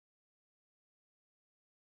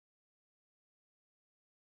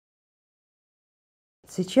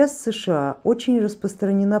Сейчас в США очень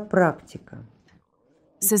распространена практика.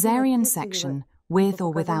 Cesarean section, with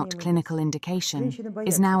or without clinical indication,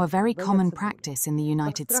 is now a very common practice in the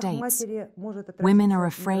United States. Women are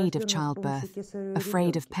afraid of childbirth,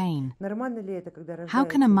 afraid of pain. How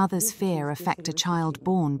can a mother's fear affect a child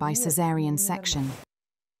born by cesarean section?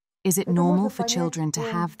 Is it normal for children to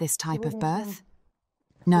have this type of birth?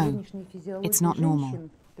 No, it's not normal.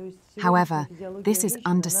 However, this is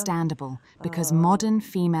understandable because modern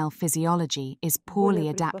female physiology is poorly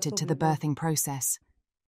adapted to the birthing process.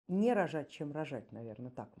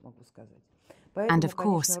 And of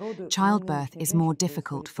course, childbirth is more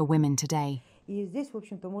difficult for women today.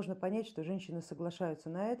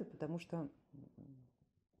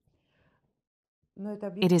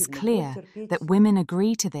 It is clear that women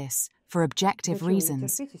agree to this for objective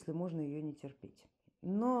reasons.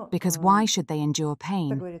 Because why should they endure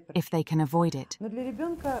pain if they can avoid it?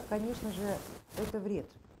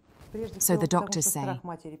 So the doctors say,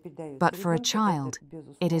 but for a child,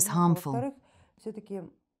 it is harmful.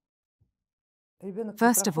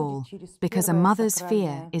 First of all, because a mother's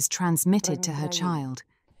fear is transmitted to her child,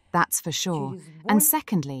 that's for sure. And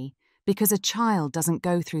secondly, because a child doesn't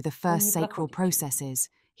go through the first sacral processes,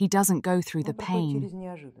 he doesn't go through the pain.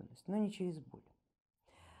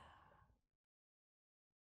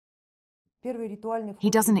 He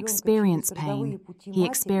doesn't experience pain, he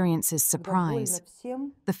experiences surprise.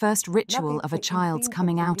 The first ritual of a child's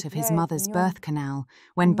coming out of his mother's birth canal,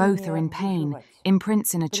 when both are in pain,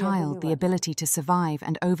 imprints in a child the ability to survive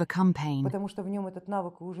and overcome pain.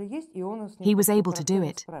 He was able to do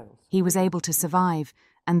it. He was able to survive,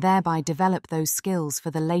 and thereby develop those skills for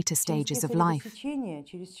the later stages of life.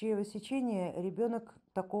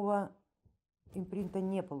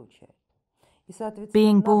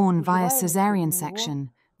 Being born via cesarean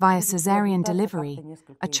section, via cesarean delivery,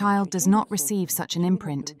 a child does not receive such an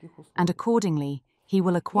imprint, and accordingly, he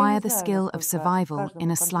will acquire the skill of survival in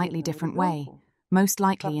a slightly different way, most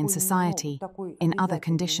likely in society, in other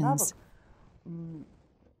conditions.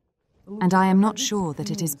 And I am not sure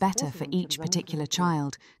that it is better for each particular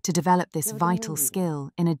child to develop this vital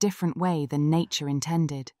skill in a different way than nature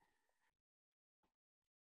intended.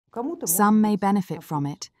 Some may benefit from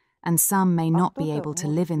it, and some may not be able to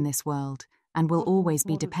live in this world and will always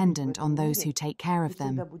be dependent on those who take care of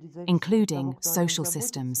them, including social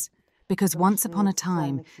systems, because once upon a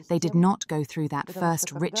time they did not go through that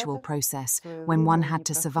first ritual process when one had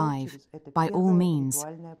to survive. By all means,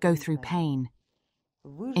 go through pain.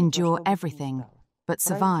 Endure everything, but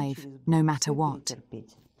survive no matter what.